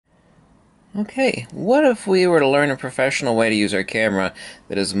Okay, what if we were to learn a professional way to use our camera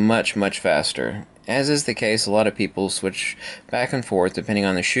that is much, much faster? As is the case, a lot of people switch back and forth depending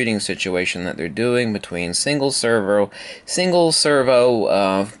on the shooting situation that they're doing between single servo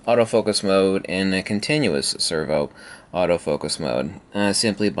autofocus mode and a continuous servo autofocus mode.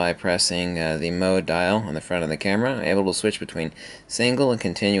 Simply by pressing the mode dial on the front of the camera, I'm able to switch between single and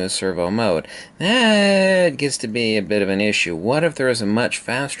continuous servo mode. That gets to be a bit of an issue. What if there is a much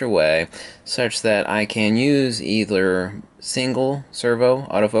faster way such that I can use either single servo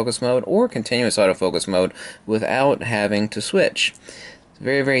autofocus mode or continuous autofocus mode without having to switch?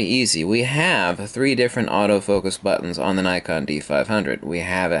 Very, very easy. We have three different autofocus buttons on the Nikon D500. We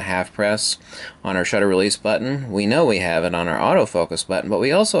have a half press on our shutter release button. We know we have it on our autofocus button, but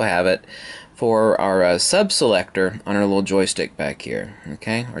we also have it for our sub-selector on our little joystick back here.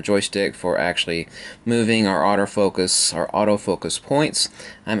 Okay, our joystick for actually moving our autofocus points.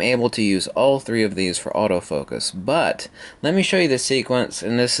 I'm able to use all three of these for autofocus. But let me show you the sequence,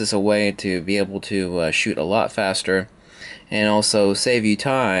 and this is a way to be able to shoot a lot faster and also save you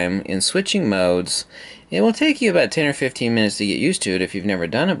time in switching modes. It will take you about 10 or 15 minutes to get used to it if you've never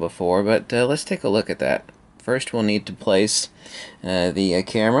done it before, but let's take a look at that. First, we'll need to place the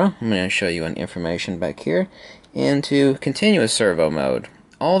camera. I'm going to show you an information back here into continuous servo mode.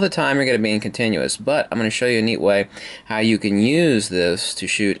 All the time you're going to be in continuous, but I'm going to show you a neat way how you can use this to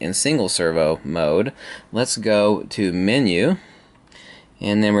shoot in single servo mode. Let's go to Menu,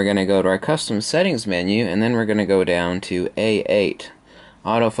 and then we're going to go to our custom settings menu, and then we're going to go down to A8,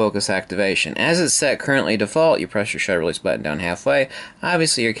 autofocus activation. As it's set currently default, you press your shutter release button down halfway.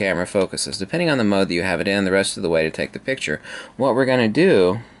 Obviously your camera focuses. Depending on the mode that you have it in, the rest of the way to take the picture. What we're going to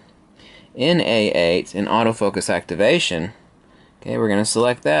do in A8, in autofocus activation, okay, we're going to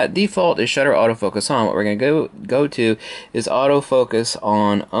select that. Default is shutter autofocus on. What we're going to go to is autofocus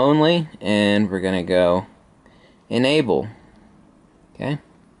on only, and we're going to go enable. Okay.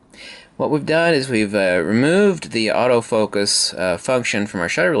 What we've done is we've removed the autofocus function from our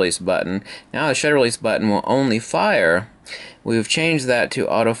shutter release button. Now the shutter release button will only fire. We've changed that to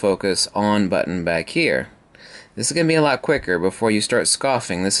autofocus on button back here. This is going to be a lot quicker before you start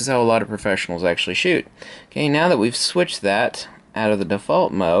scoffing. This is how a lot of professionals actually shoot. Okay, now that we've switched that out of the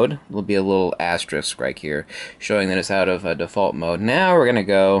default mode, there'll be a little asterisk right here showing that it's out of default mode. Now we're going to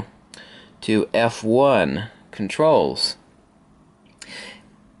go to F1 controls.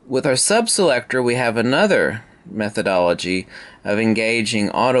 With our sub-selector, we have another methodology of engaging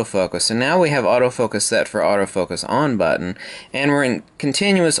autofocus. And now we have autofocus set for autofocus on button, and we're in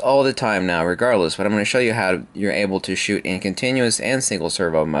continuous all the time now regardless, but I'm going to show you how you're able to shoot in continuous and single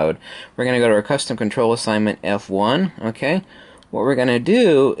servo mode. We're going to go to our custom control assignment F1, okay? What we're going to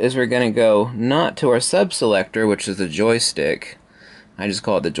do is we're going to go not to our sub-selector, which is the joystick. I just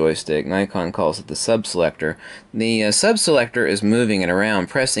call it the joystick. Nikon calls it the sub-selector. The sub-selector is moving it around.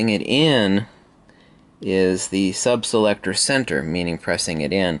 Pressing it in is the sub-selector center, meaning pressing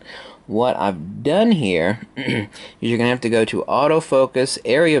it in. What I've done here is you're going to have to go to autofocus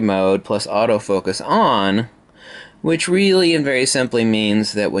area mode plus autofocus on, which really and very simply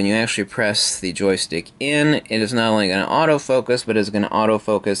means that when you actually press the joystick in, it is not only going to autofocus, but it's going to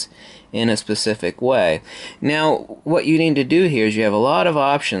autofocus in a specific way. Now, what you need to do here is you have a lot of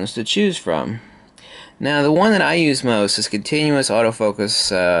options to choose from. Now, the one that I use most is continuous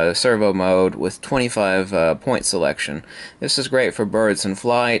autofocus servo mode with 25 point selection. This is great for birds in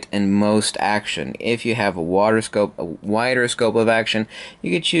flight and most action. If you have a wider scope of action,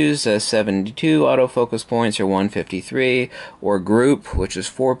 you could choose 72 autofocus points or 153, or group, which is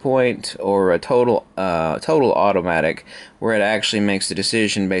 4 point, or a total automatic, where it actually makes the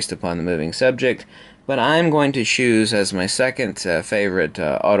decision based upon the moving subject. But I'm going to choose as my second favorite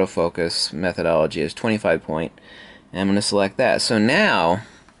autofocus methodology is 25 point. And I'm going to select that. So now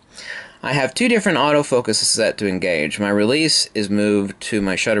I have two different autofocuses set to engage. My release is moved to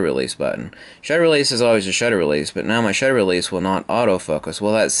my shutter release button. Shutter release is always a shutter release, but now my shutter release will not autofocus.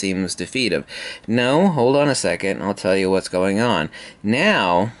 Well, that seems defeative. No, hold on a second. I'll tell you what's going on.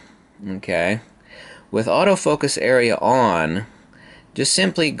 Now, okay, with autofocus area on, just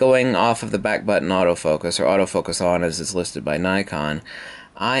simply going off of the back button autofocus, or autofocus on as it's listed by Nikon,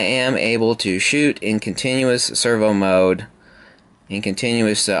 I am able to shoot in continuous servo mode, in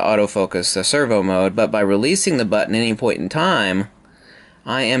continuous autofocus servo mode, but by releasing the button at any point in time,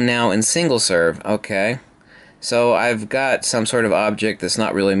 I am now in single serve. Okay, so I've got some sort of object that's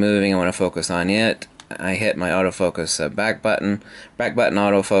not really moving. I want to focus on it. I hit my autofocus back button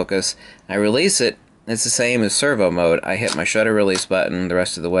autofocus. I release it. It's the same as servo mode. I hit my shutter release button the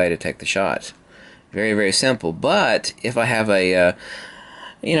rest of the way to take the shot. Very, very simple. But if I have a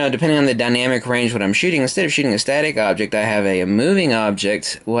depending on the dynamic range what I'm shooting, instead of shooting a static object, I have a moving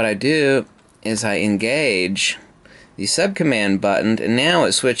object. What I do is I engage the subcommand button, and now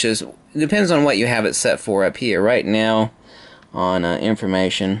it switches. It depends on what you have it set for up here. Right now, on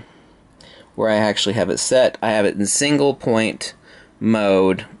information, where I actually have it set, I have it in single point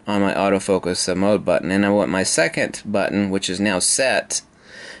mode on my autofocus mode button, and I want my second button, which is now set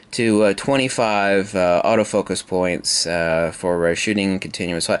to 25 autofocus points for shooting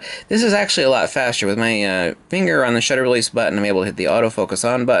continuous. This is actually a lot faster. With my finger on the shutter release button, I'm able to hit the autofocus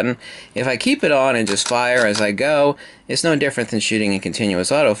on button. If I keep it on and just fire as I go, it's no different than shooting in continuous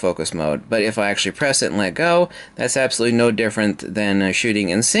autofocus mode. But if I actually press it and let go, that's absolutely no different than shooting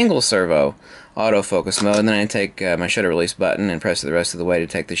in single servo autofocus mode. And then I take my shutter release button and press it the rest of the way to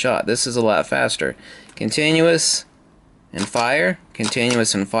take the shot. This is a lot faster. Continuous and fire,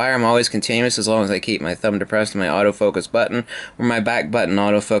 continuous and fire. I'm always continuous as long as I keep my thumb depressed on my autofocus button or my back button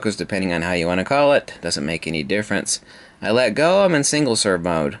autofocus, depending on how you want to call it. Doesn't make any difference. I let go, I'm in single serve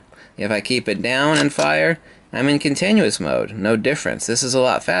mode. If I keep it down and fire, I'm in continuous mode. No difference. This is a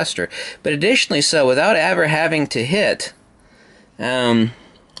lot faster. But additionally so, without ever having to hit, let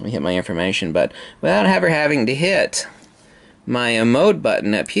me hit my information, but without ever having to hit my mode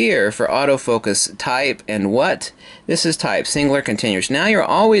button up here for autofocus type and what? This is type, singular, continuous. Now you're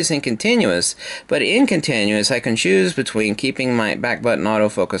always in continuous, but in continuous I can choose between keeping my back button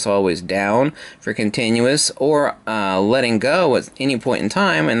autofocus always down for continuous or letting go at any point in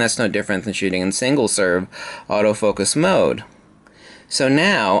time, and that's no different than shooting in single serve autofocus mode. So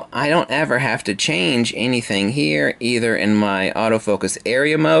now I don't ever have to change anything here, either in my autofocus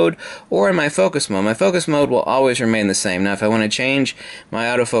area mode or in my focus mode. My focus mode will always remain the same. Now if I want to change my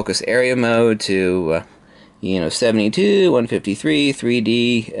autofocus area mode to 72, 153,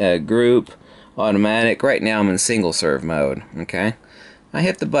 3D, group, automatic, right now I'm in single serve mode. Okay, I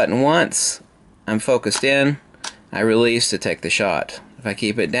hit the button once, I'm focused in, I release to take the shot. If I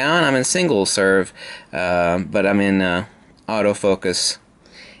keep it down, I'm in single serve, but I'm in autofocus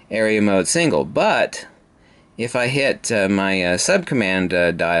area mode single. But if I hit my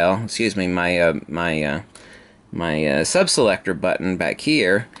subcommand dial, excuse me, my subselector button back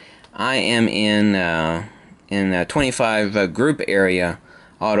here, I am in 25 group area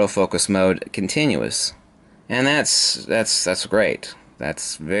autofocus mode continuous, and that's great.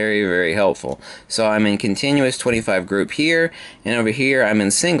 That's very, very helpful. So I'm in continuous 25 group here, and over here I'm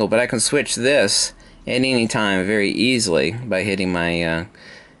in single, but I can switch this at any time very easily by hitting my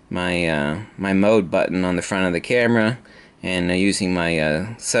my mode button on the front of the camera and using my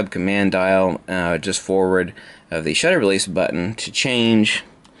subcommand dial just forward of the shutter release button to change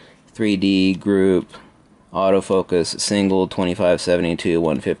 3D group autofocus single 25, 72,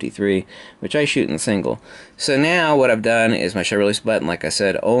 153, which I shoot in single. So now what I've done is my shutter release button, like I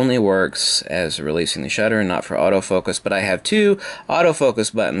said, only works as releasing the shutter and not for autofocus, but I have two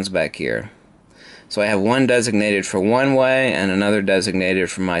autofocus buttons back here. So I have one designated for one way and another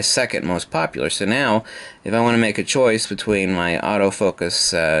designated for my second most popular. So now, if I want to make a choice between my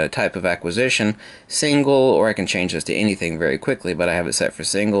autofocus type of acquisition, single, or I can change this to anything very quickly, but I have it set for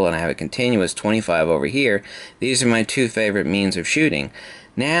single and I have a continuous 25 over here. These are my two favorite means of shooting.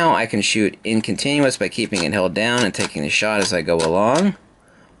 Now I can shoot in continuous by keeping it held down and taking the shot as I go along,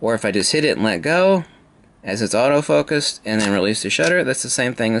 or if I just hit it and let go, as it's autofocused and then release the shutter, that's the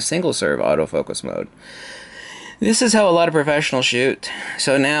same thing as single serve autofocus mode. This is how a lot of professionals shoot.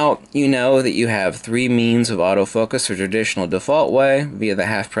 So now you know that you have three means of autofocus: the traditional default way via the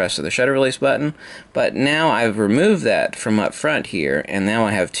half press of the shutter release button, but now I've removed that from up front here, and now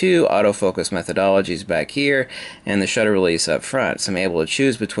I have two autofocus methodologies back here and the shutter release up front. So I'm able to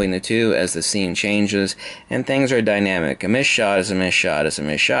choose between the two as the scene changes, and things are dynamic. A missed shot is a missed shot is a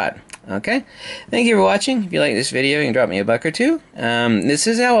missed shot. Okay, thank you for watching. If you like this video, you can drop me a buck or two. This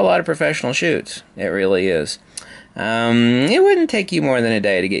is how a lot of professionals shoot. It really is. It wouldn't take you more than a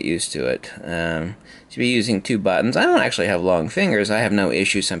day to get used to it. To be using two buttons. I don't actually have long fingers. I have no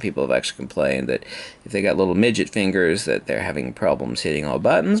issue. Some people have actually complained that if they got little midget fingers that they're having problems hitting all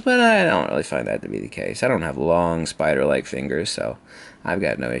buttons, but I don't really find that to be the case. I don't have long spider-like fingers, so I've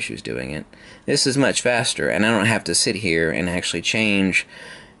got no issues doing it. This is much faster, and I don't have to sit here and actually change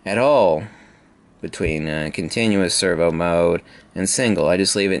at all between continuous servo mode and single. I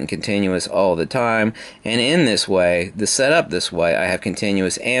just leave it in continuous all the time, and in this way, the setup this way, I have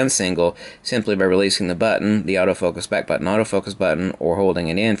continuous and single simply by releasing the button, the autofocus back button, autofocus button, or holding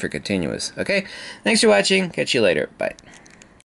it in for continuous. Okay, thanks for watching. Catch you later. Bye.